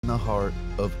In the heart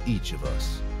of each of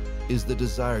us is the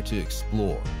desire to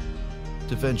explore,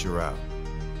 to venture out,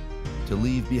 to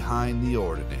leave behind the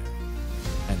ordinary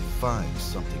and find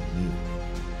something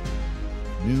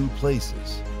new. New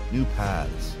places, new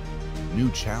paths,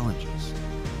 new challenges.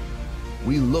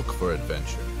 We look for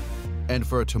adventure and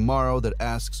for a tomorrow that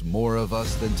asks more of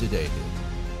us than today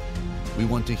did. We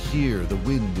want to hear the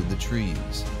wind in the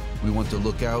trees. We want to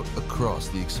look out across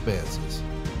the expanses.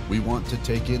 We want to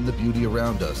take in the beauty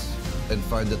around us and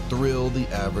find the thrill the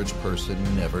average person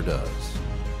never does.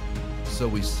 So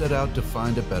we set out to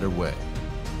find a better way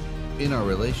in our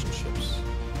relationships,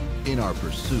 in our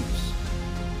pursuits,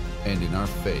 and in our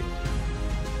faith.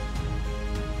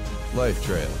 Life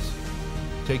Trails.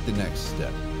 Take the next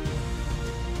step.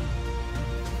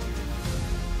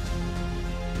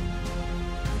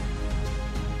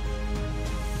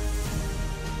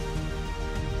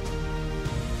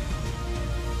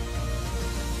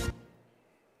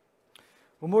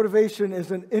 Well, motivation is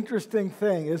an interesting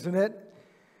thing, isn't it?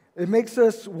 It makes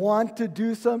us want to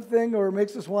do something, or it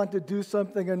makes us want to do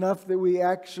something enough that we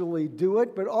actually do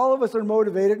it. But all of us are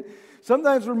motivated.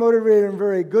 Sometimes we're motivated in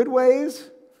very good ways,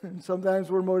 and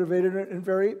sometimes we're motivated in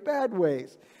very bad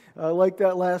ways. Like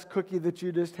that last cookie that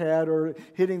you just had, or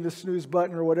hitting the snooze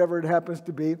button, or whatever it happens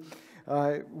to be.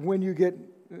 When you get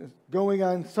going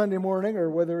on Sunday morning, or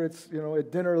whether it's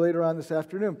at dinner later on this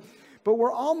afternoon. But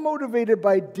we're all motivated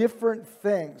by different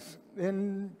things.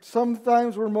 And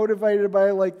sometimes we're motivated by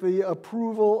like the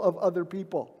approval of other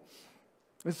people.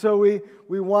 And so we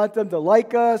want them to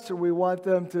like us, or we want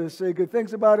them to say good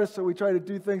things about us, so we try to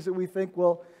do things that we think,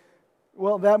 well,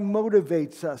 that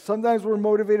motivates us. Sometimes we're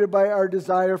motivated by our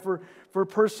desire for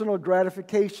personal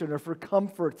gratification, or for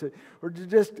comfort, or to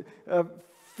just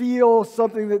feel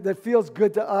something that feels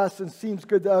good to us and seems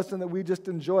good to us and that we just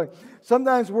enjoy.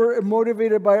 Sometimes we're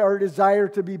motivated by our desire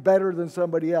to be better than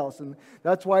somebody else, and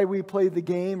that's why we play the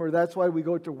game, or that's why we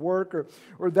go to work,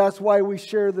 or that's why we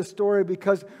share the story,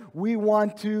 because we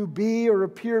want to be or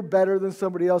appear better than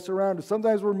somebody else around us.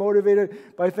 Sometimes we're motivated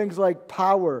by things like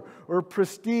power or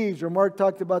prestige, or Mark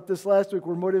talked about this last week,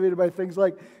 we're motivated by things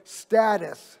like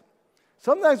status.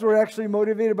 Sometimes we're actually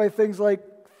motivated by things like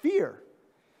fear.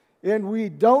 And we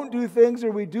don't do things,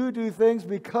 or we do things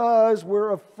because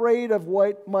we're afraid of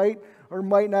what might or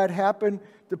might not happen,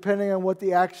 depending on what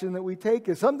the action that we take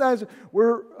is. Sometimes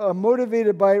we're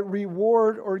motivated by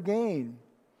reward or gain.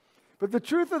 But the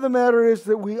truth of the matter is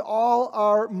that we all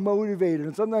are motivated.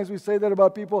 And sometimes we say that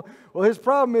about people. Well, his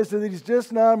problem is that he's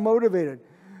just not motivated.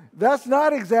 That's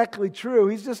not exactly true.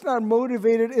 He's just not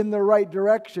motivated in the right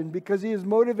direction, because he is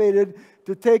motivated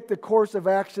to take the course of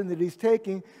action that he's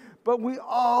taking. But we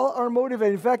all are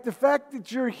motivated. In fact, the fact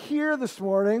that you're here this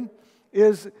morning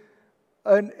is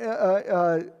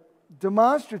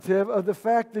demonstrative of the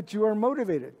fact that you are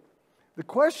motivated. The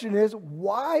question is,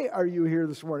 why are you here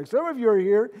this morning? Some of you are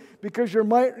here because your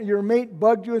mate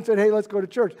bugged you and said, hey, let's go to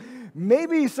church.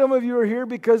 Maybe some of you are here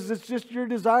because it's just your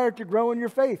desire to grow in your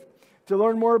faith, to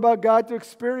learn more about God, to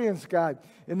experience God.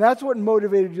 And that's what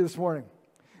motivated you this morning.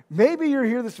 Maybe you're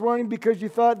here this morning because you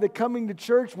thought that coming to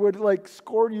church would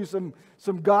score you some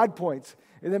God points.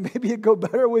 And then maybe it'd go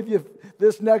better with you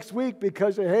this next week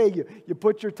because, hey, you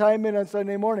put your time in on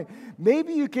Sunday morning.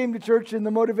 Maybe you came to church and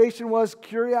the motivation was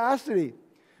curiosity.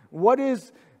 What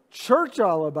is church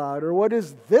all about? Or what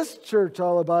is this church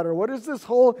all about? Or what is this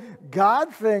whole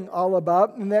God thing all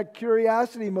about? And that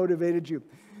curiosity motivated you.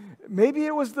 Maybe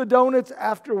it was the donuts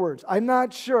afterwards. I'm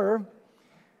not sure.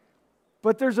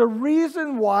 But there's a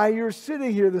reason why you're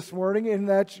sitting here this morning, and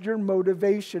that's your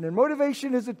motivation. And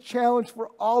motivation is a challenge for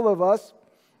all of us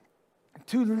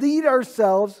to lead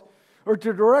ourselves or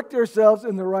to direct ourselves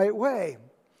in the right way.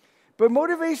 But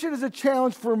motivation is a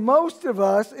challenge for most of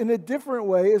us in a different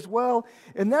way as well,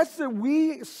 and that's that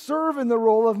we serve in the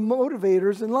role of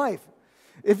motivators in life.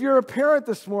 If you're a parent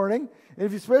this morning,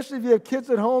 and especially if you have kids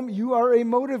at home, you are a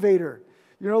motivator.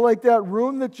 Like that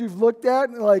room that you've looked at,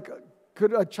 and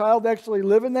could a child actually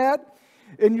live in that?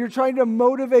 And you're trying to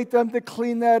motivate them to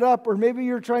clean that up. Or maybe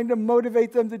you're trying to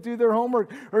motivate them to do their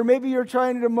homework. Or maybe you're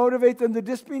trying to motivate them to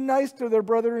just be nice to their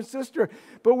brother and sister.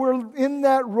 But we're in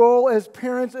that role as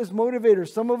parents, as motivators.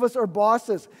 Some of us are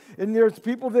bosses. And there's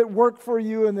people that work for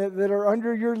you and that are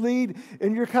under your lead.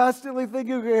 And you're constantly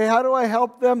thinking, okay, how do I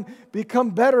help them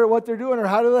become better at what they're doing? Or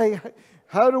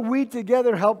how do we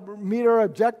together help meet our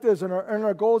objectives and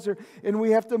our goals here? And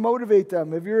we have to motivate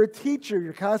them. If you're a teacher,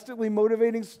 you're constantly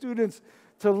motivating students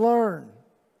to learn.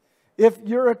 If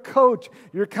you're a coach,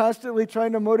 you're constantly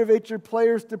trying to motivate your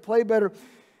players to play better.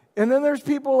 And then there's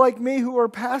people like me who are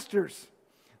pastors.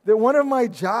 That one of my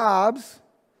jobs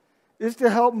is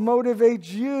to help motivate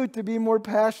you to be more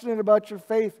passionate about your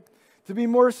faith, to be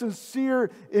more sincere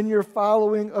in your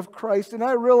following of Christ. And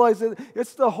I realize that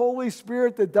it's the Holy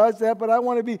Spirit that does that, but I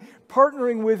want to be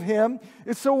partnering with Him.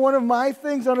 And so one of my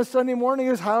things on a Sunday morning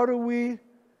is, how do we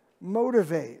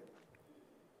motivate?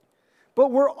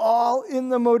 But we're all in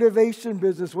the motivation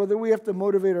business, whether we have to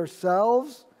motivate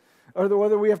ourselves, or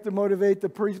whether we have to motivate the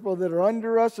people that are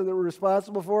under us or that we're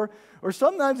responsible for, or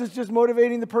sometimes it's just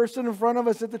motivating the person in front of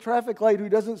us at the traffic light who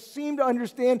doesn't seem to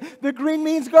understand that green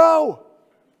means go.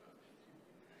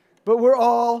 But we're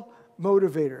all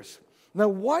motivators. Now,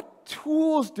 what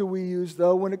tools do we use,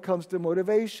 though, when it comes to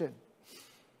motivation?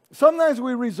 Sometimes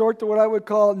we resort to what I would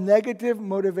call negative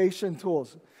motivation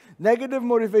tools. Negative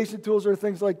motivation tools are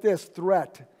things like this: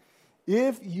 threat.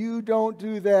 If you don't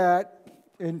do that,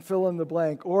 and fill in the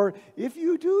blank. Or if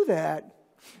you do that,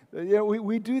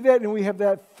 we do that and we have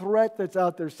that threat that's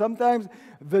out there. Sometimes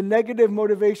the negative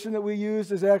motivation that we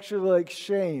use is actually like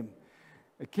shame.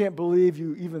 I can't believe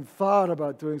you even thought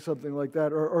about doing something like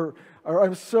that. Or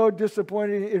I'm so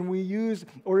disappointed, and we use,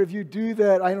 or if you do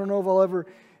that, I don't know if I'll ever,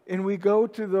 and we go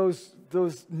to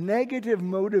those negative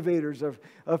motivators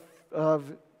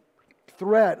of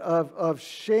threat, of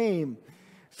shame.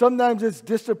 Sometimes it's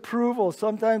disapproval.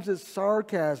 Sometimes it's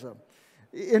sarcasm.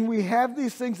 And we have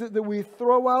these things that we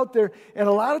throw out there. And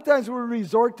a lot of times we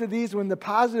resort to these when the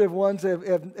positive ones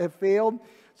have failed.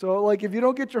 So like, if you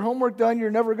don't get your homework done,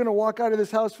 you're never going to walk out of this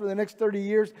house for the next 30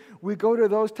 years. We go to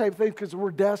those type of things because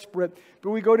we're desperate.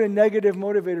 But we go to negative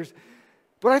motivators.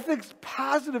 But I think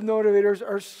positive motivators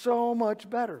are so much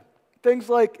better. Things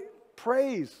like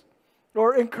praise.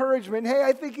 Or encouragement. Hey,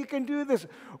 I think you can do this.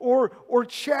 Or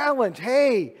challenge.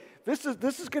 Hey, this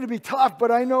is going to be tough,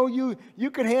 but I know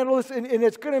you can handle this, and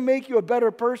it's going to make you a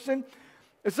better person.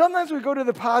 And sometimes we go to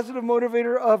the positive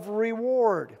motivator of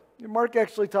reward. Mark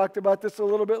actually talked about this a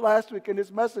little bit last week in his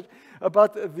message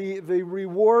about the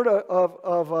reward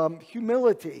of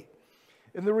humility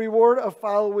and the reward of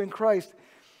following Christ.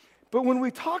 But when we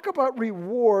talk about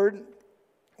reward,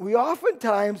 we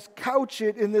oftentimes couch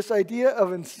it in this idea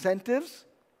of incentives.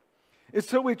 And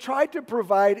so we try to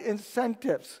provide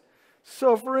incentives.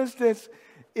 So for instance,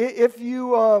 if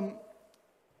you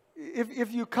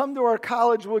come to our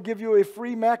college, we'll give you a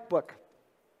free MacBook.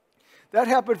 That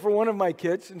happened for one of my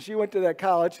kids, and she went to that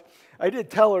college. I did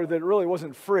tell her that it really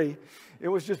wasn't free. It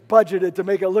was just budgeted to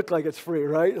make it look like it's free,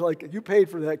 right? Like, you paid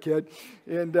for that, kid.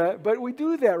 And but we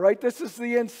do that, right? This is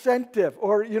the incentive.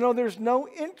 Or, there's no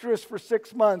interest for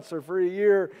 6 months or for a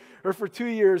year or for 2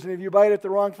 years. And if you buy it at the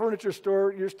wrong furniture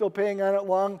store, you're still paying on it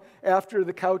long after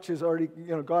the couch has already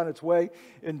gone its way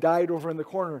and died over in the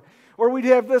corner. Or we'd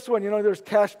have this one, there's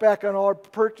cash back on all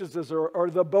purchases, or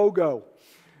the BOGO.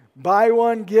 Buy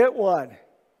one, get one.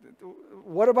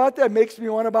 What about that makes me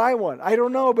want to buy one? I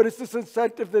don't know, but it's this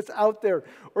incentive that's out there.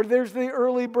 Or there's the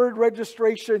early bird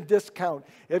registration discount.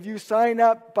 If you sign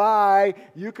up,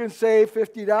 you can save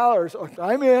 $50. Oh,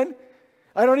 I'm in.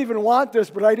 I don't even want this,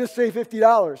 but I just save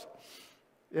 $50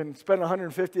 and spend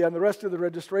 $150 on the rest of the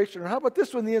registration. Or how about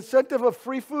this one, the incentive of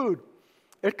free food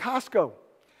at Costco?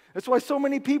 That's why so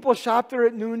many people shop there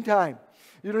at noontime.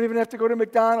 You don't even have to go to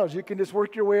McDonald's. You can just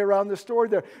work your way around the store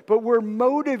there. But we're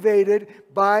motivated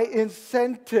by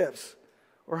incentives.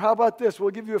 Or how about this?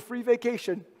 We'll give you a free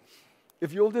vacation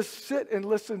if you'll just sit and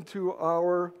listen to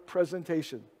our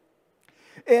presentation.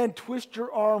 And twist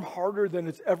your arm harder than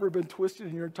it's ever been twisted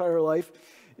in your entire life.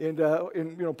 And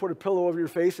put a pillow over your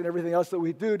face and everything else that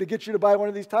we do to get you to buy one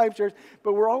of these timeshares.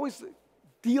 But we're always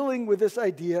dealing with this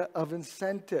idea of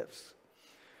incentives.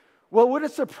 Well, would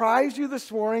it surprise you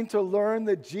this morning to learn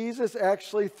that Jesus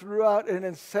actually threw out an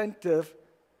incentive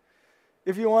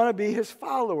if you want to be his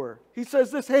follower? He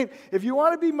says this: hey, if you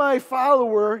want to be my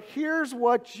follower, here's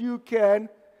what you can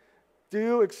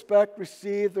do, expect,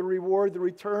 receive, the reward, the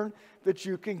return that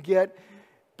you can get.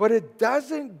 But it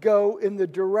doesn't go in the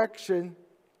direction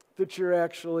that you're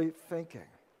actually thinking.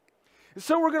 And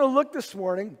so we're going to look this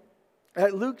morning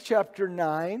at Luke chapter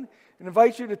 9 and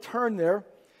invite you to turn there.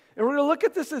 And we're going to look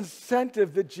at this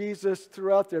incentive that Jesus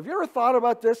threw out there. Have you ever thought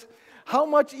about this? How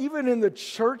much, even in the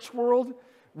church world,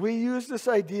 we use this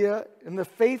idea. In the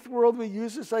faith world, we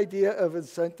use this idea of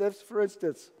incentives. For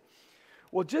instance,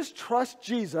 well, just trust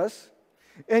Jesus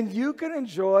and you can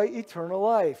enjoy eternal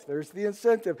life. There's the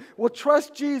incentive. Well,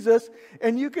 trust Jesus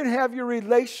and you can have your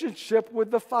relationship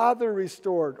with the Father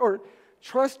restored. Or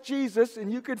trust Jesus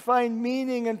and you can find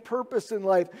meaning and purpose in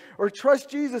life. Or trust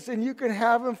Jesus and you can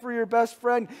have him for your best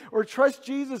friend. Or trust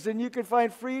Jesus and you can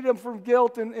find freedom from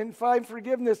guilt and find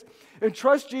forgiveness. And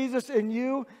trust Jesus and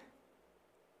you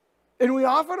And we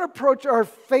often approach our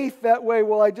faith that way.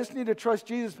 Well, I just need to trust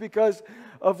Jesus because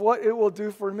of what it will do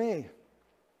for me.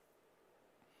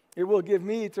 It will give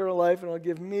me eternal life, and it'll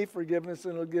give me forgiveness,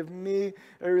 and it'll give me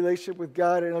a relationship with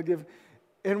God,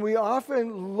 and we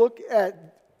often look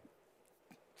at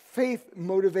faith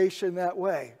motivation that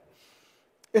way.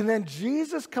 And then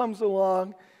Jesus comes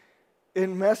along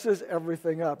and messes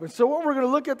everything up. And so what we're going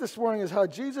to look at this morning is how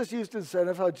Jesus used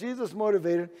incentive, how Jesus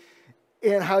motivated,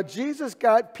 and how Jesus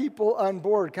got people on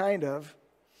board, kind of,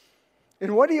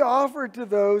 and what he offered to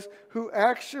those who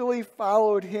actually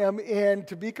followed him. And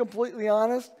to be completely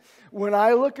honest, when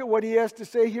I look at what he has to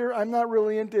say here, I'm not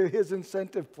really into his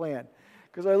incentive plan.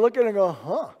 Because I look at it and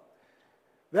go,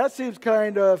 that seems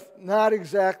kind of not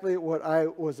exactly what I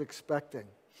was expecting.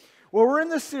 Well, we're in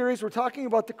this series, we're talking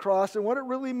about the cross and what it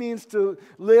really means to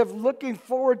live looking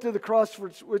forward to the cross,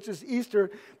 which is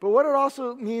Easter, but what it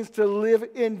also means to live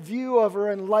in view of or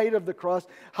in light of the cross.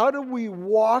 How do we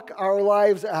walk our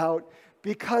lives out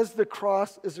because the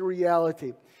cross is a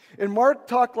reality? And Mark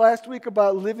talked last week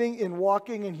about living and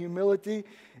walking in humility.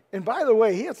 And by the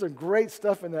way, he had some great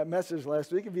stuff in that message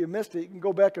last week. If you missed it, you can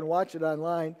go back and watch it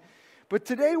online. But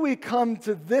today we come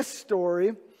to this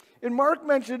story. And Mark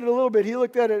mentioned it a little bit. He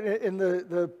looked at it in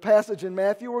the passage in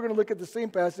Matthew. We're going to look at the same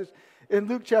passage in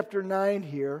Luke chapter 9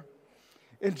 here.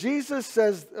 And Jesus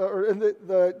says,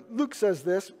 Luke says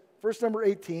this, verse number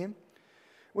 18.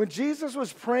 When Jesus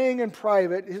was praying in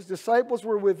private, his disciples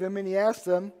were with him, and he asked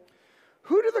them,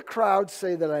 "Who do the crowds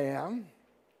say that I am?"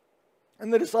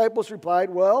 And the disciples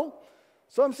replied, "Well,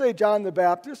 some say John the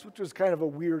Baptist," which was kind of a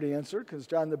weird answer because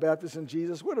John the Baptist and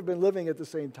Jesus would have been living at the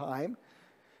same time.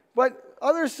 "But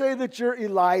others say that you're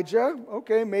Elijah."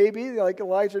 Okay, maybe. Like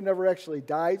Elijah never actually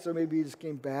died, so maybe he just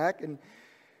came back. And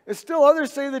still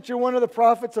others say that you're one of the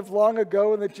prophets of long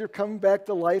ago and that you're coming back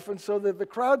to life. And so that the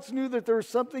crowds knew that there was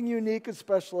something unique and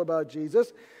special about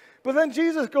Jesus. But then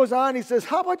Jesus goes on, he says,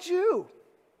 "How about you?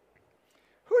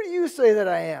 Who do you say that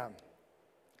I am?"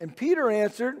 And Peter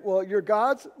answered, "Well, you're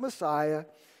God's Messiah.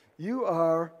 You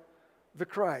are the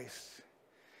Christ."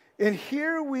 And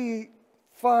here we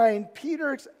find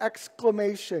Peter's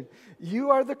exclamation,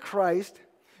 "You are the Christ.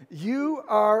 You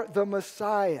are the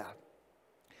Messiah."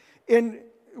 And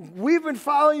we've been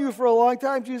following you for a long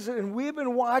time, Jesus, and we've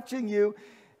been watching you.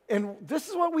 And this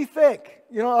is what we think.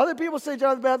 You know, other people say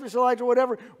John the Baptist, Elijah,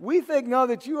 whatever. We think, no,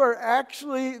 that you are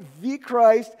actually the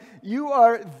Christ. You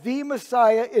are the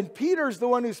Messiah. And Peter's the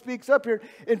one who speaks up here.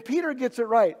 And Peter gets it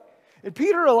right. And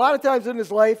Peter, a lot of times in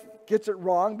his life, gets it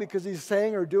wrong because he's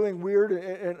saying or doing weird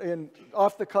and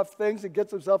off-the-cuff things and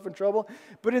gets himself in trouble.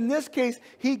 But in this case,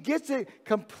 he gets it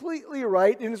completely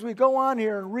right. And as we go on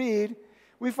here and read,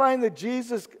 we find that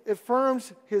Jesus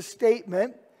affirms his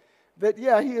statement that,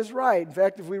 yeah, he is right. In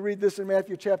fact, if we read this in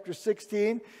Matthew chapter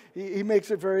 16, he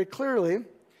makes it very clearly.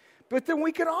 But then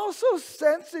we can also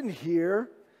sense in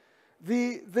here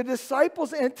the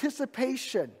disciples'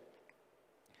 anticipation.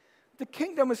 The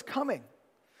kingdom is coming.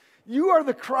 You are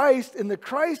the Christ, and the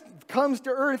Christ comes to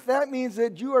earth. That means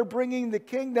that you are bringing the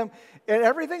kingdom, and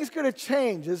everything's going to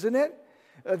change, isn't it?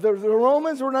 The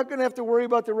Romans, we're not going to have to worry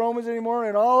about the Romans anymore,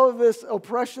 and all of this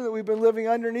oppression that we've been living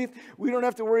underneath, we don't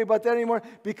have to worry about that anymore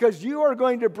because you are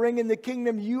going to bring in the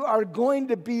kingdom. You are going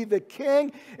to be the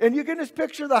king, and you can just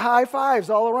picture the high fives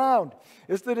all around.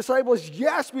 It's the disciples,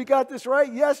 yes, we got this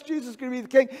right. Yes, Jesus is going to be the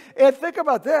king. And think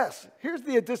about this. Here's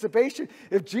the anticipation.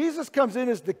 If Jesus comes in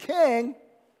as the king,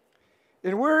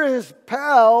 and we're his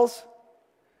pals,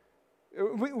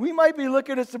 we might be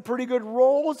looking at some pretty good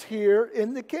roles here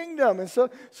in the kingdom. And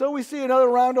so we see another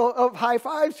round of high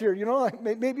fives here. You know, like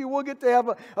maybe we'll get to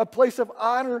have a place of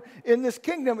honor in this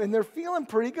kingdom. And they're feeling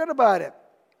pretty good about it.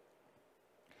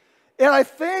 And I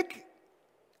think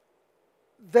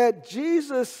that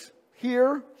Jesus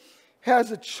here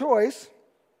has a choice.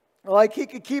 Like he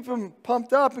could keep them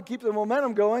pumped up and keep the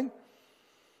momentum going.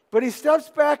 But he steps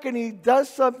back and he does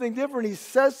something different. He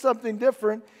says something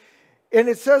different. And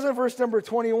it says in verse number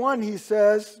 21, he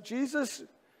says, Jesus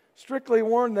strictly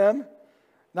warned them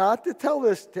not to tell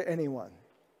this to anyone.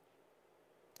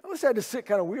 I always had to sit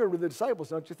kind of weird with the disciples,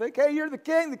 don't you think? Hey, you're the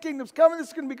king, the kingdom's coming, this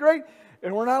is going to be great,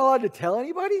 and we're not allowed to tell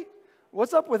anybody?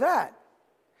 What's up with that?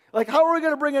 Like, how are we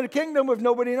going to bring in a kingdom if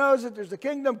nobody knows that there's a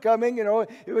kingdom coming? You know, if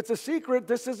it's a secret,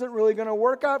 this isn't really going to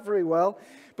work out very well.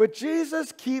 But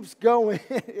Jesus keeps going,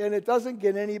 and it doesn't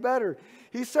get any better.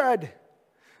 He said,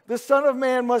 "The Son of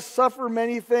Man must suffer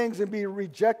many things and be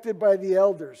rejected by the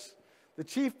elders, the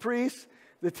chief priests,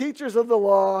 the teachers of the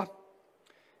law,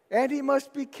 and he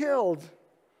must be killed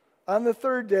on the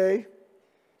third day,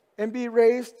 and be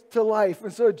raised to life.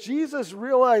 And so Jesus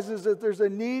realizes that there's a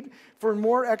need for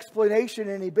more explanation,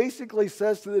 and he basically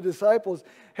says to the disciples,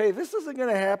 hey, this isn't going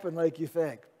to happen like you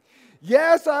think.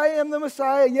 Yes, I am the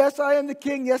Messiah. Yes, I am the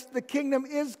King. Yes, the kingdom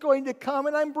is going to come,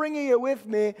 and I'm bringing it with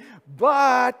me,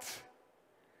 but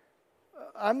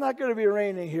I'm not going to be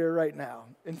reigning here right now.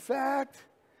 In fact,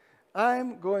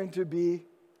 I'm going to be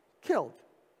killed.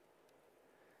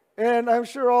 And I'm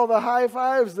sure all the high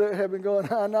fives that have been going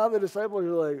on now, the disciples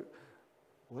are like,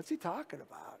 what's he talking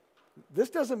about? This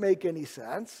doesn't make any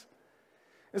sense.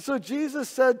 And so Jesus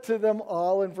said to them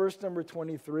all in verse number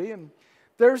 23, and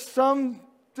there's some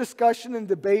discussion and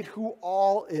debate who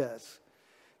all is.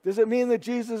 Does it mean that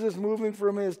Jesus is moving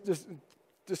from his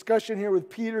discussion here with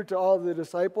Peter to all of the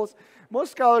disciples?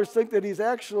 Most scholars think that he's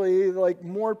actually, like,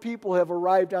 more people have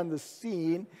arrived on the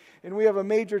scene, and we have a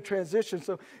major transition.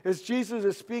 So as Jesus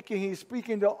is speaking, he's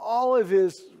speaking to all of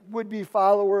his would-be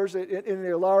followers in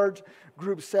a large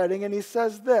group setting, and he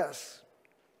says this: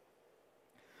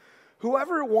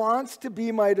 whoever wants to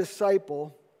be my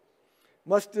disciple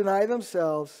must deny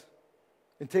themselves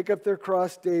and take up their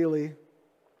cross daily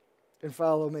and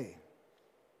follow me.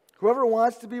 Whoever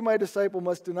wants to be my disciple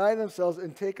must deny themselves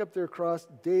and take up their cross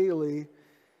daily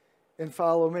and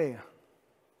follow me.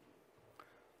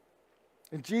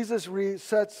 And Jesus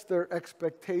resets their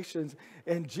expectations,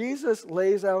 and Jesus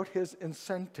lays out his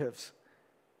incentives.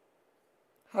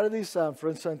 How do these sound for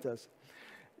incentives?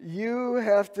 You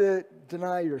have to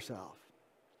deny yourself.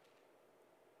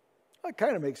 That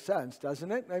kind of makes sense,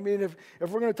 doesn't it? I mean, if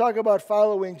we're going to talk about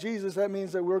following Jesus, that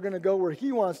means that we're going to go where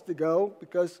he wants to go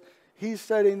because he's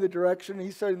setting the direction,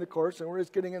 he's setting the course, and we're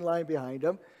just getting in line behind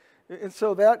him. And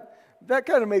so that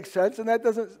kind of makes sense, and that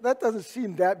doesn't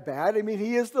seem that bad. I mean,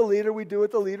 he is the leader. We do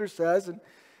what the leader says,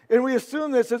 and we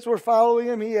assume that since we're following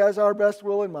him, he has our best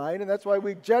will in mind, and that's why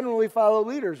we generally follow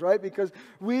leaders, right? Because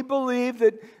we believe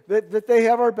that they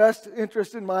have our best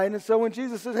interest in mind. And so when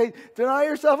Jesus says, hey, deny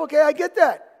yourself, okay, I get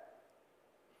that.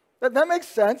 That makes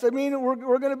sense. I mean,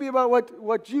 we're going to be about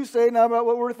what you say, not about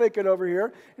what we're thinking over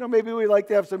here. You know, maybe we like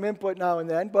to have some input now and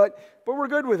then, but we're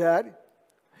good with that.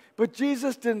 But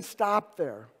Jesus didn't stop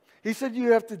there. He said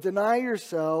you have to deny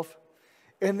yourself,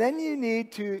 and then you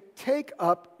need to take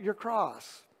up your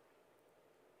cross.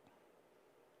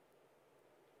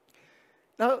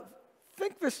 Now,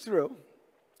 think this through.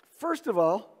 First of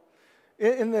all,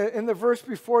 in the verse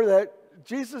before that,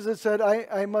 Jesus had said,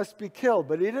 I must be killed,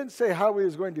 but he didn't say how he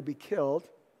was going to be killed.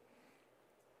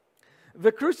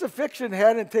 The crucifixion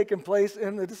hadn't taken place,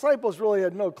 and the disciples really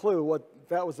had no clue what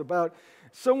that was about.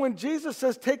 So when Jesus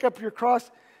says, take up your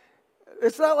cross,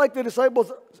 it's not like the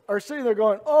disciples are sitting there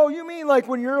going, oh, you mean like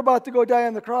when you're about to go die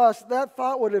on the cross? That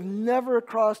thought would have never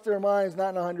crossed their minds, not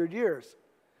in 100 years.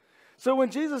 So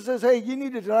when Jesus says, hey, you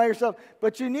need to deny yourself,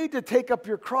 but you need to take up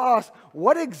your cross,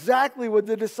 what exactly would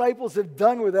the disciples have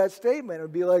done with that statement? It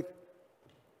would be like,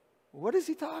 what is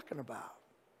he talking about?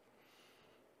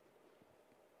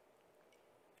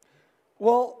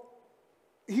 Well,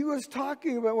 he was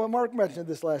talking about, well, Mark mentioned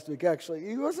this last week, actually.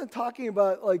 He wasn't talking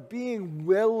about like being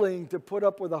willing to put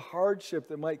up with a hardship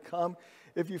that might come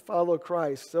if you follow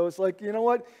Christ. So it's like, you know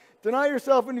what? Deny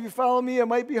yourself, and if you follow me, it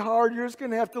might be hard. You're just going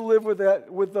to have to live with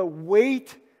that, with the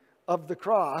weight of the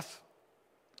cross.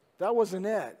 That wasn't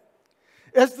it.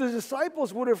 As the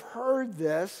disciples would have heard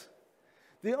this,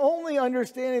 the only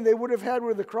understanding they would have had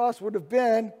with the cross would have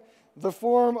been the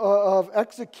form of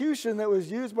execution that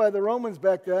was used by the Romans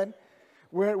back then,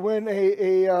 when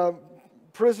a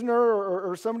prisoner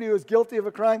or somebody who was guilty of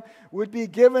a crime would be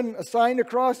given, assigned a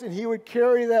cross, and he would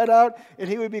carry that out, and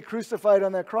he would be crucified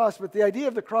on that cross. But the idea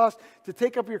of the cross, to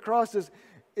take up your cross, is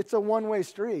it's a one-way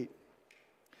street.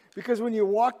 Because when you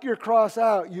walk your cross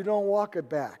out, you don't walk it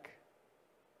back.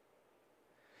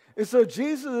 And so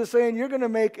Jesus is saying, you're going to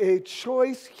make a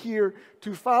choice here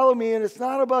to follow me, and it's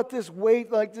not about this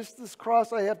weight, like this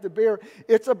cross I have to bear.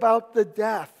 It's about the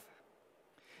death.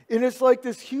 And it's like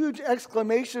this huge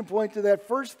exclamation point to that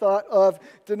first thought of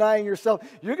denying yourself.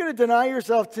 You're going to deny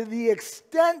yourself to the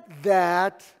extent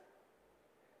that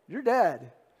you're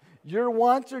dead. Your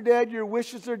wants are dead, your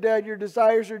wishes are dead, your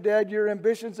desires are dead, your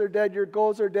ambitions are dead, your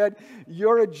goals are dead,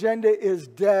 your agenda is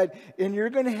dead, and you're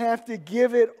going to have to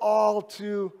give it all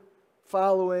to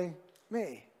following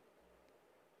me.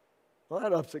 Well,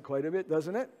 that ups it quite a bit,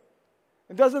 doesn't it?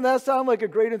 And doesn't that sound like a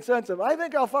great incentive? I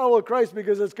think I'll follow Christ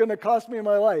because it's going to cost me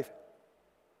my life.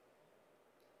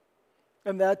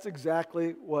 And that's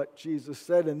exactly what Jesus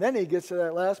said. And then he gets to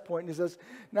that last point and he says,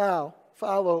 now,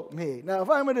 follow me. Now, if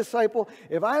I'm a disciple,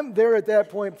 if I'm there at that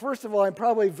point, first of all, I'm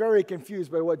probably very confused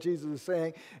by what Jesus is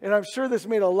saying. And I'm sure this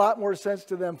made a lot more sense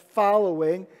to them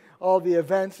following all the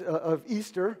events of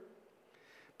Easter.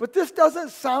 But this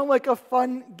doesn't sound like a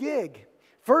fun gig.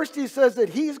 First, he says that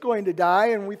he's going to die,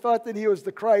 and we thought that he was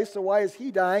the Christ, so why is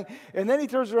he dying? And then he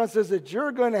turns around and says that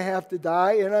you're going to have to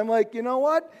die. And I'm like, you know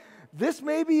what? This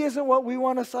maybe isn't what we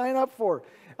want to sign up for.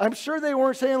 I'm sure they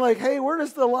weren't saying like, hey, where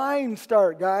does the line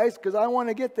start, guys? Because I want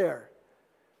to get there.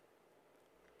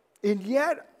 And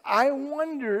yet, I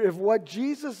wonder if what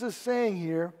Jesus is saying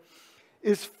here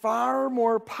is far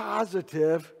more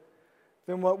positive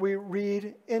than what we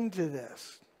read into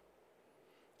this.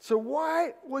 So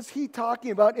why was he talking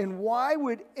about, and why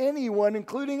would anyone,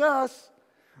 including us,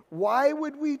 why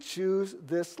would we choose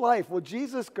this life? Well,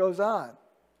 Jesus goes on.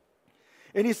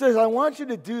 And he says, I want you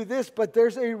to do this, but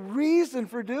there's a reason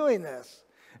for doing this.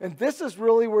 And this is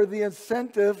really where the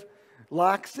incentive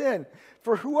locks in.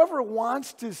 For whoever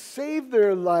wants to save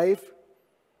their life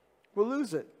will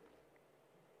lose it.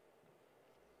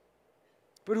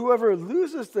 But whoever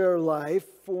loses their life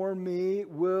for me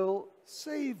will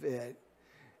save it.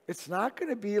 It's not going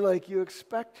to be like you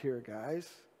expect here, guys.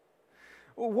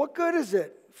 Well, what good is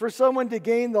it for someone to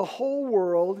gain the whole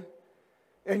world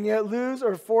and yet lose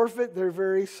or forfeit their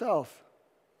very self?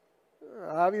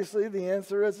 Obviously, the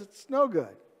answer is it's no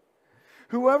good.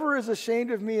 Whoever is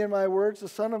ashamed of me and my words, the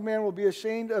Son of Man will be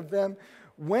ashamed of them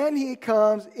when he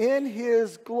comes in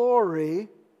his glory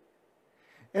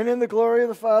and in the glory of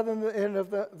the Father and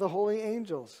of the holy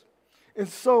angels. And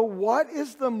so what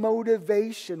is the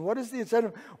motivation? What is the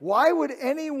incentive? Why would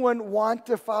anyone want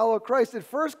to follow Christ? At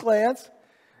first glance,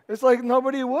 it's like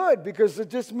nobody would, because it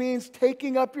just means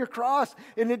taking up your cross,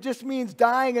 and it just means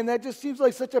dying, and that just seems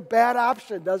like such a bad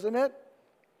option, doesn't it?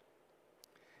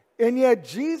 And yet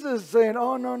Jesus is saying,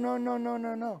 oh,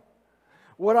 no.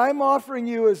 What I'm offering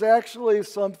you is actually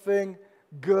something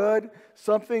good,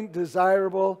 something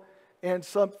desirable, and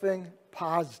something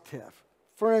positive.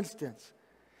 For instance,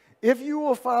 if you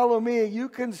will follow me, you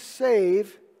can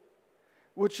save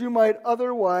what you might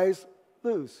otherwise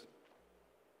lose.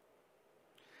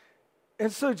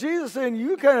 And so Jesus is saying,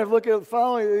 you kind of look at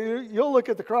following, you'll look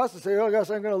at the cross and say, oh gosh,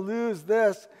 I'm going to lose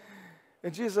this.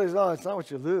 And Jesus says, oh, it's not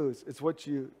what you lose, it's what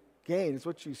you gain, it's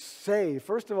what you save.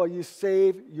 First of all, you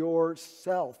save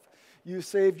yourself. You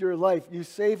save your life. You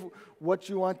save what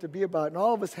you want to be about. And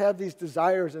all of us have these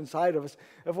desires inside of us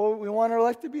of what we want our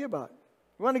life to be about.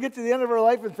 We want to get to the end of our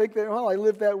life and think that, well, I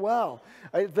lived that well,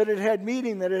 that it had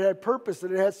meaning, that it had purpose,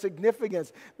 that it had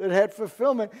significance, that it had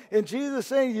fulfillment. And Jesus is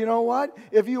saying, you know what?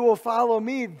 If you will follow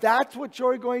me, that's what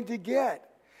you're going to get.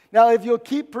 Now, if you'll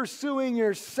keep pursuing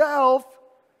yourself,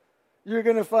 you're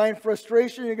going to find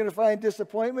frustration, you're going to find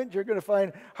disappointment, you're going to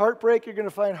find heartbreak, you're going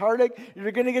to find heartache.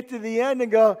 You're going to get to the end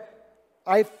and go,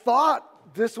 I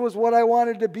thought this was what I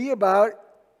wanted to be about,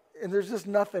 and there's just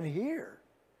nothing here.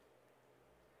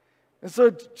 And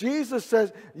so Jesus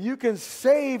says, you can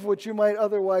save what you might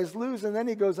otherwise lose. And then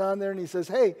he goes on there and he says,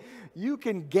 hey, you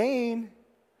can gain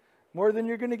more than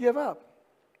you're going to give up.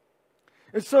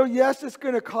 And so, yes, it's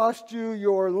going to cost you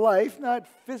your life, not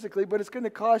physically, but it's going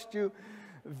to cost you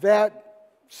that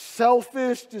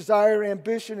selfish desire,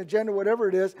 ambition, agenda, whatever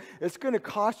it is. It's going to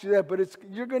cost you that, but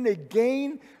you're going to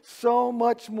gain so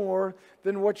much more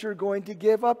than what you're going to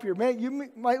give up here. Man,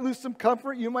 you might lose some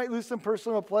comfort, you might lose some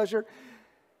personal pleasure,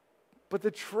 but the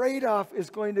trade-off is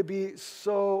going to be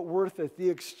so worth it. The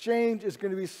exchange is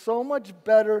going to be so much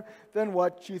better than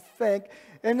what you think.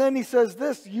 And then he says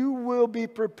this, you will be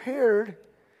prepared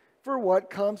for what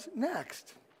comes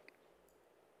next.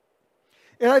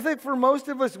 And I think for most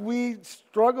of us, we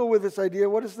struggle with this idea,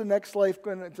 what is the next life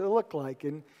going to look like?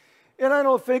 And I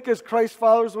don't think as Christ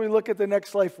followers, we look at the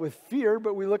next life with fear,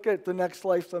 but we look at the next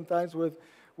life sometimes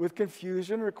with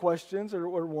confusion or questions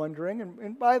or wondering.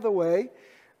 And by the way,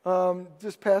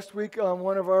 this past week,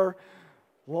 one of our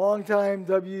longtime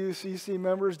WCC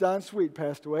members, Don Sweet,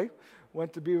 passed away,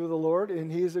 went to be with the Lord,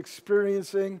 and he's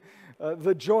experiencing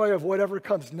the joy of whatever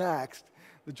comes next,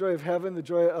 the joy of heaven, the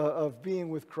joy of being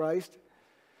with Christ.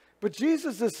 But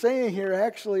Jesus is saying here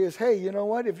actually is, hey, you know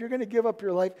what? If you're going to give up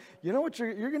your life, you know what?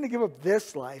 You're going to give up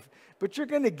this life, but you're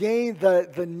going to gain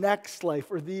the next life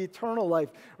or the eternal life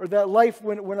or that life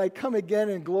when I come again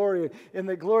in glory, in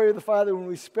the glory of the Father, when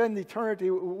we spend eternity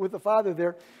with the Father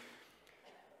there.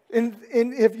 And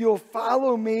if you'll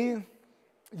follow me,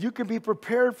 you can be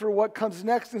prepared for what comes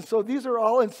next. And so these are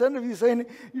all incentives. He's saying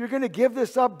you're going to give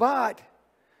this up, but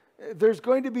there's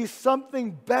going to be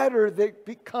something better that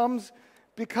becomes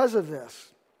because of this.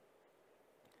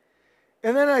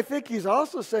 And then I think he's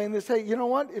also saying this, hey, you know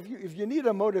what? If you need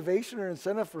a motivation or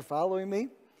incentive for following me,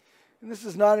 and this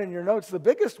is not in your notes, the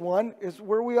biggest one is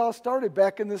where we all started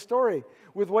back in this story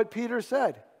with what Peter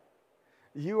said.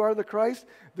 You are the Christ.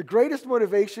 The greatest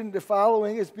motivation to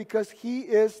following is because he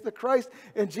is the Christ.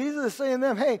 And Jesus is saying to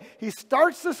them, hey, he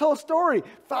starts this whole story.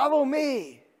 Follow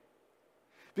me.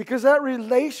 Because that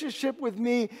relationship with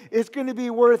me is going to be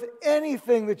worth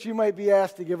anything that you might be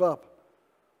asked to give up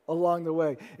along the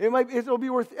way. It'll be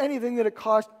worth anything that it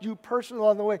cost you personally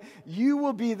along the way. You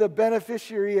will be the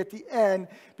beneficiary at the end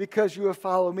because you have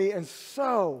followed me. And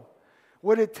so,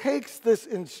 what it takes this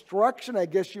instruction, I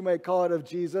guess you might call it, of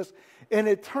Jesus, and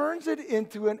it turns it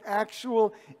into an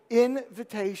actual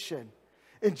invitation.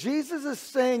 And Jesus is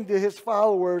saying to his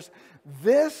followers,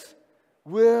 this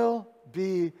will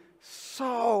be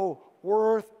so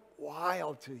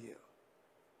worthwhile to you.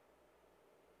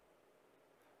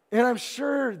 And I'm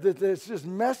sure that it's just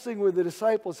messing with the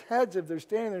disciples' heads if they're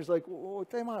standing there. It's like, well,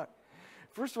 time out.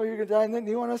 First of all, you're going to die, and then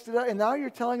you want us to die. And now you're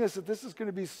telling us that this is going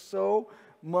to be so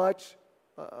much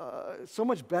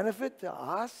benefit to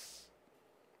us.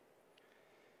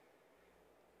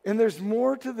 And there's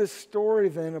more to this story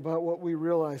than about what we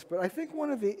realize. But I think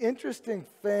one of the interesting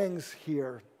things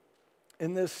here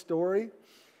in this story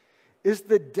is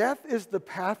that death is the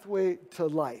pathway to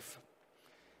life.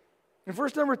 In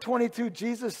verse number 22,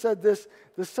 Jesus said this,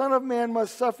 the Son of Man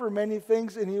must suffer many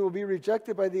things, and he will be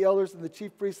rejected by the elders and the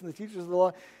chief priests and the teachers of the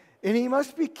law, and he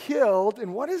must be killed.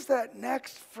 And what is that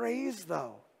next phrase,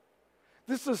 though?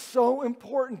 This is so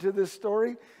important to this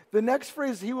story. The next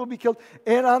phrase, he will be killed,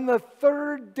 and on the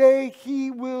third day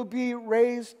he will be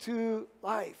raised to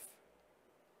life.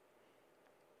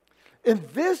 And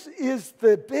this is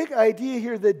the big idea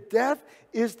here, that death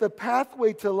is the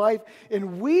pathway to life.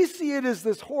 And we see it as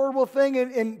this horrible thing,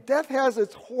 and death has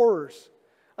its horrors.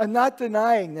 I'm not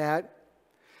denying that.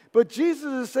 But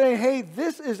Jesus is saying, hey,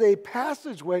 this is a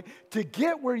passageway to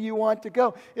get where you want to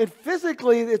go. And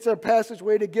physically, it's a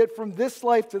passageway to get from this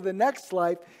life to the next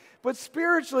life. But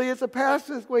spiritually, it's a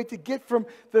passageway to get from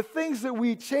the things that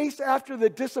we chase after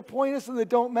that disappoint us and that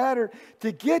don't matter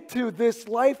to get to this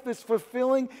life that's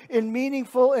fulfilling and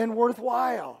meaningful and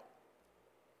worthwhile.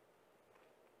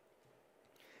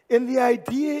 And the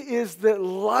idea is that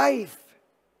life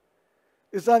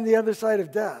is on the other side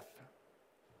of death.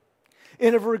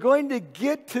 And if we're going to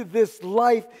get to this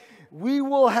life, we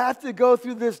will have to go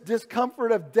through this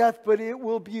discomfort of death, but it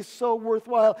will be so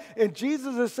worthwhile. And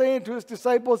Jesus is saying to his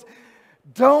disciples,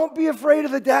 don't be afraid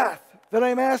of the death that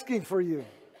I'm asking for you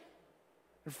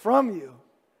and from you.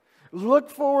 Look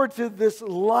forward to this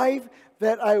life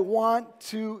that I want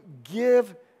to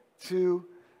give to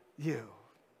you.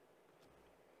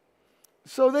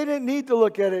 So they didn't need to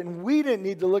look at it, and we didn't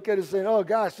need to look at it saying, oh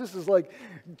gosh, this is like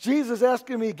Jesus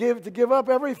asking me to give up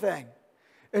everything.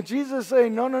 And Jesus is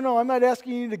saying, no, I'm not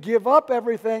asking you to give up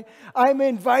everything. I'm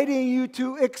inviting you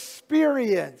to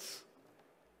experience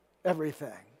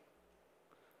everything.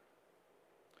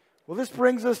 Well, this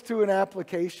brings us to an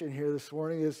application here this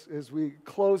morning as we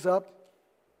close up.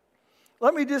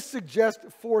 Let me just suggest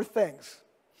 4 things.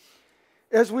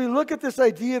 As we look at this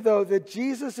idea, though, that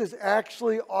Jesus is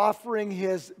actually offering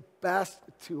his best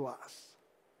to us.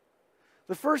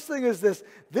 The first thing is this.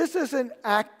 This is an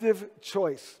active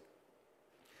choice.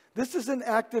 This is an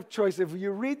active choice. If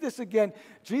you read this again,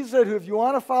 Jesus said, if you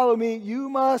want to follow me, you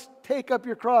must take up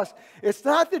your cross. It's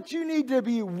not that you need to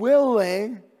be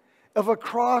willing if a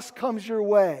cross comes your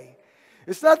way.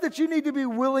 It's not that you need to be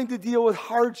willing to deal with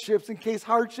hardships in case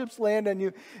hardships land on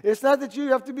you. It's not that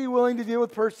you have to be willing to deal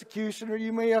with persecution, or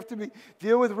you may have to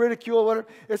deal with ridicule or whatever.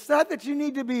 It's not that you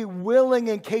need to be willing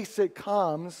in case it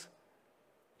comes.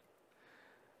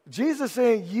 Jesus is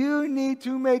saying you need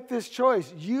to make this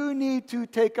choice. You need to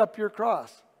take up your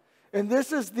cross. And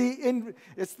this is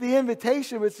it's the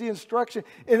invitation, it's the instruction,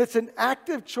 and it's an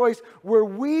active choice where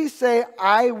we say,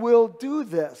 I will do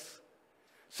this.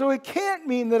 So it can't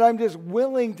mean that I'm just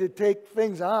willing to take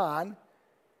things on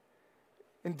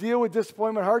and deal with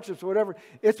disappointment, hardships, or whatever.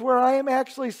 It's where I am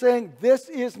actually saying, this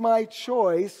is my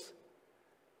choice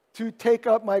to take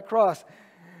up my cross.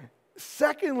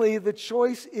 Secondly, the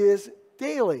choice is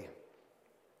daily.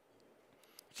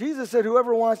 Jesus said,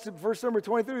 verse number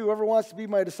 23, whoever wants to be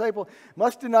my disciple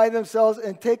must deny themselves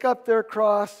and take up their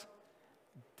cross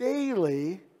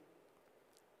daily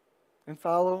and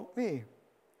follow me.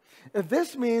 And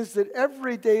this means that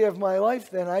every day of my life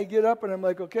then I get up and I'm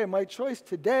like, okay, my choice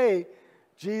today,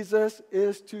 Jesus,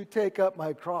 is to take up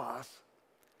my cross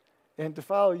and to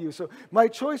follow you. So my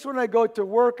choice when I go to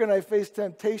work and I face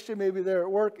temptation, maybe there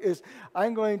at work, is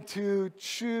I'm going to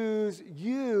choose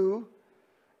you,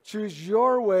 choose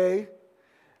your way,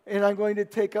 and I'm going to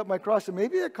take up my cross. And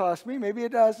maybe it costs me, maybe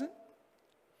it doesn't.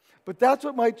 But that's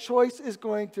what my choice is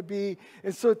going to be.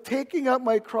 And so taking up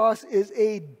my cross is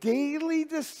a daily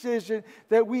decision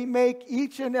that we make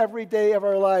each and every day of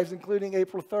our lives, including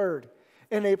April 3rd,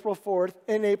 and April 4th,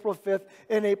 and April 5th,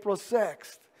 and April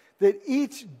 6th. That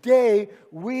each day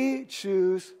we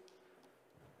choose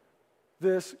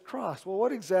this cross. Well,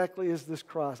 what exactly is this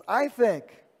cross? I think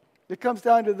it comes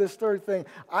down to this third thing.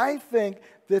 I think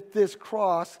that this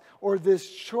cross or this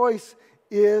choice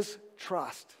is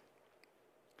trust.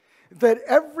 That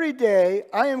every day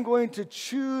I am going to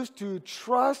choose to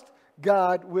trust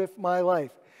God with my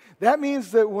life. That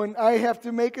means that when I have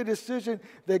to make a decision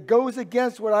that goes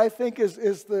against what I think is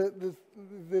the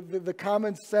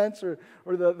common sense or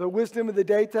the wisdom of the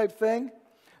day type thing,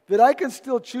 that I can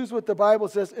still choose what the Bible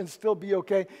says and still be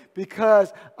okay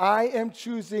because I am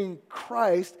choosing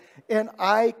Christ and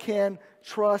I can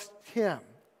trust Him.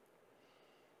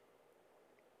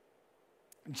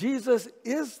 Jesus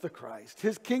is the Christ.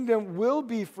 His kingdom will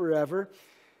be forever.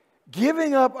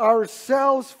 Giving up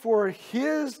ourselves for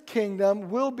His kingdom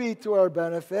will be to our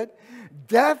benefit.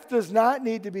 Death does not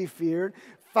need to be feared.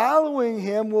 Following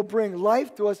Him will bring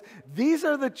life to us. These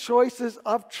are the choices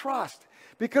of trust.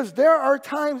 Because there are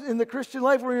times in the Christian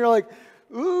life where you're like,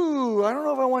 ooh, I don't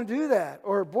know if I want to do that.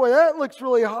 Or, boy, that looks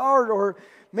really hard. Or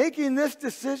making this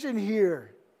decision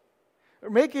here. Or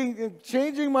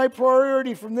changing my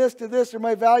priority from this to this, or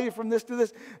my value from this to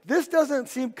this. This doesn't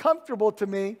seem comfortable to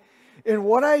me. And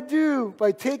what I do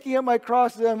by taking up my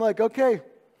cross is I'm like, okay,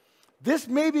 this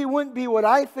maybe wouldn't be what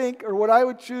I think or what I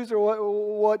would choose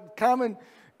or what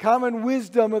common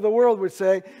wisdom of the world would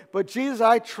say, but Jesus,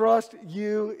 I trust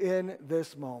you in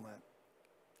this moment.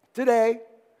 Today,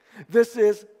 this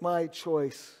is my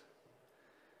choice.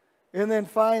 And then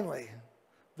finally,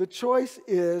 the choice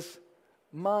is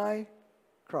my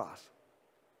cross.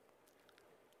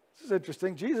 This is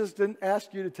interesting. Jesus didn't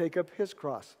ask you to take up His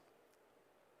cross.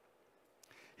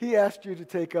 He asked you to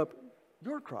take up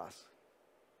your cross.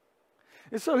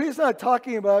 And so He's not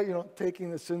talking about, taking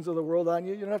the sins of the world on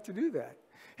you. You don't have to do that.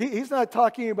 He's not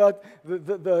talking about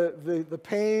the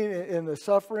pain and the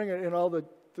suffering and all the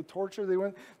torture they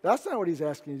went. That's not what He's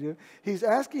asking you to do. He's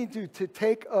asking you to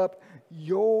take up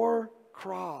your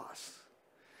cross.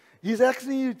 He's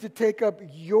asking you to take up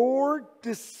your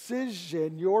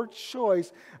decision, your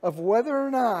choice of whether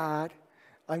or not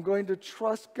I'm going to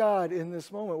trust God in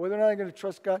this moment, whether or not I'm going to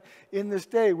trust God in this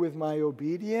day with my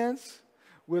obedience,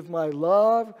 with my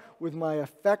love, with my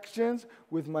affections,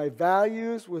 with my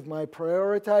values, with my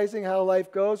prioritizing how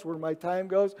life goes, where my time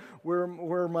goes,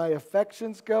 where my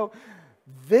affections go.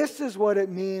 This is what it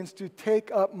means to take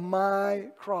up my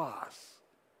cross.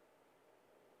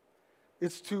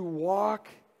 It's to walk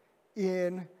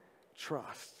in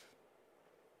trust.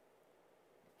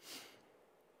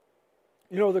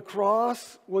 The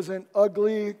cross was an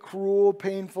ugly, cruel,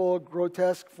 painful,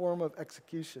 grotesque form of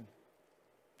execution.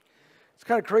 It's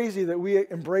kind of crazy that we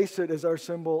embrace it as our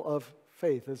symbol of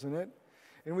faith, isn't it?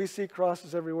 And we see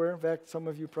crosses everywhere. In fact, some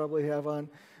of you probably have on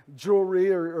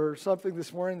jewelry or something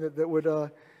this morning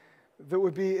that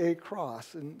would be a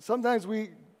cross. And sometimes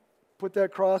we put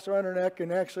that cross around our neck,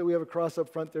 and actually we have a cross up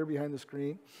front there behind the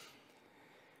screen.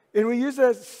 And we use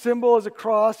that symbol as a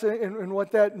cross and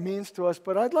what that means to us.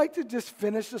 But I'd like to just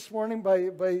finish this morning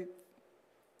by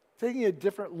taking a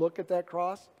different look at that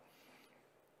cross.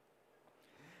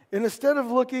 And instead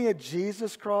of looking at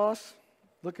Jesus' cross,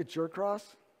 look at your cross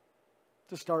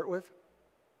to start with.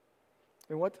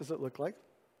 And what does it look like?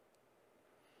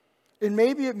 And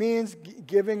maybe it means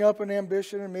giving up an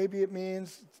ambition, and maybe it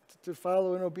means to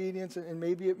follow in obedience, and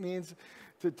maybe it means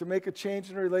to make a change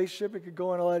in a relationship. It could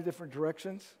go in a lot of different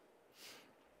directions.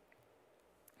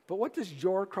 But what does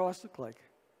your cross look like?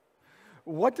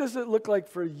 What does it look like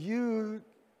for you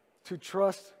to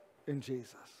trust in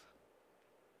Jesus?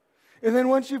 And then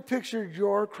once you've pictured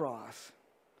your cross,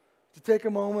 to take a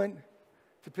moment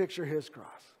to picture His cross.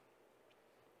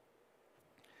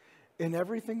 And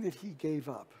everything that He gave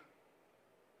up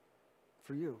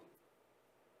for you.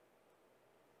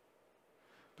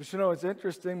 But it's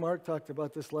interesting. Mark talked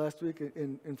about this last week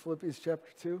in Philippians chapter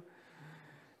 2.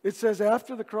 It says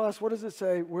after the cross, what does it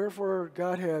say? Wherefore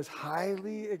God has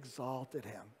highly exalted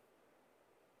Him.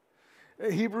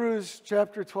 Hebrews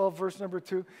chapter 12, verse number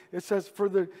 2, it says, for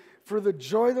the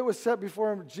joy that was set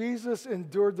before Him, Jesus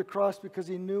endured the cross because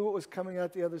He knew what was coming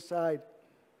out the other side.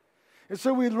 And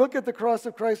so we look at the cross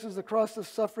of Christ as the cross of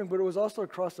suffering, but it was also a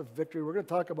cross of victory. We're going to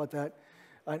talk about that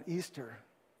on Easter.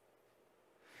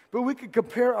 But we could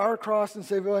compare our cross and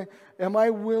say, well, what am I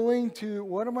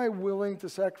willing to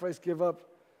sacrifice, give up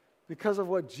because of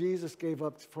what Jesus gave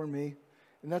up for me?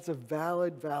 And that's a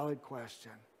valid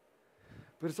question.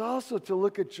 But it's also to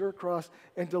look at your cross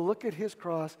and to look at his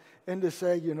cross and to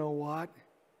say, you know what?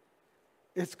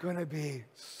 It's going to be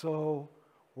so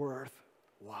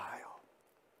worthwhile.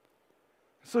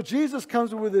 So Jesus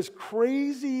comes with this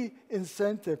crazy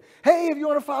incentive. Hey, if you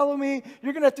want to follow me,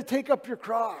 you're going to have to take up your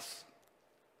cross.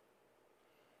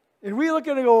 And we look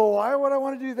at it and go, why would I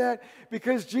want to do that?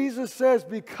 Because Jesus says,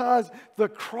 because the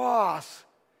cross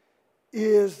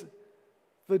is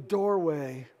the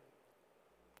doorway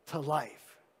to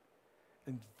life.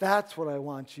 And that's what I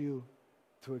want you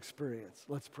to experience.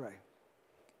 Let's pray.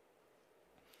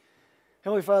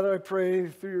 Heavenly Father, I pray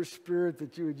through your Spirit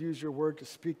that you would use your word to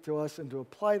speak to us and to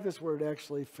apply this where it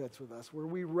actually fits with us, where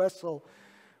we wrestle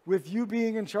with you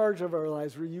being in charge of our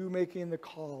lives, where you making the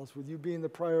calls, with you being the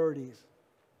priorities.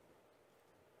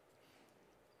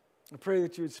 I pray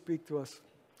that you would speak to us.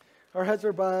 Our heads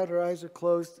are bowed, our eyes are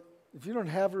closed. If you don't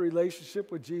have a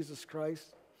relationship with Jesus Christ,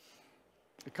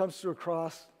 it comes through a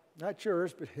cross, not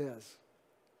yours, but his.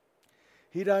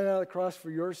 He died on the cross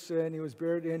for your sin. He was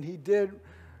buried, and he did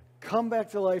come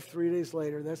back to life 3 days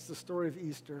later. That's the story of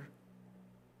Easter.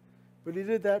 But he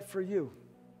did that for you,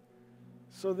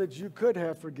 so that you could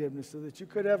have forgiveness, so that you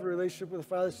could have a relationship with the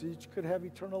Father, so that you could have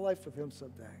eternal life with him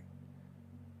someday.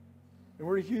 And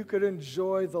where you could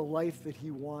enjoy the life that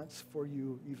he wants for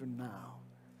you even now.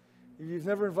 If you've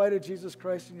never invited Jesus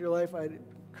Christ in your life, I'd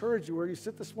encourage you where you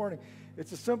sit this morning.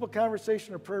 It's a simple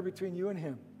conversation or prayer between you and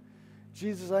him.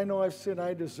 Jesus, I know I've sinned.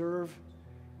 I deserve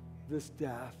this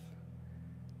death.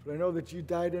 But I know that you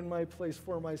died in my place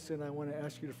for my sin. I want to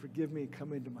ask you to forgive me and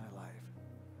come into my life.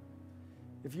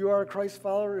 If you are a Christ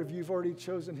follower, if you've already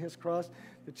chosen his cross,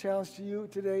 the challenge to you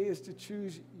today is to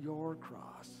choose your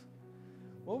cross.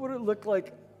 What would it look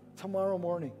like tomorrow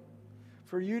morning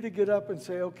for you to get up and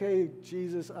say, okay,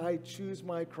 Jesus, I choose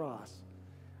my cross.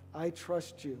 I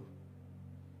trust you.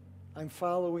 I'm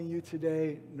following you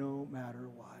today no matter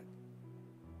what.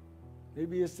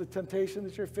 Maybe it's the temptation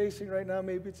that you're facing right now.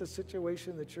 Maybe it's a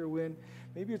situation that you're in.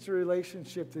 Maybe it's a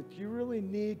relationship that you really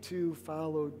need to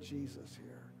follow Jesus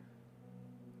here.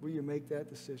 Will you make that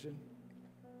decision?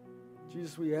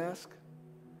 Jesus, we ask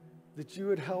that you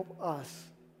would help us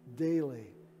daily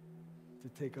to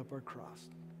take up our cross.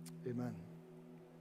 Amen.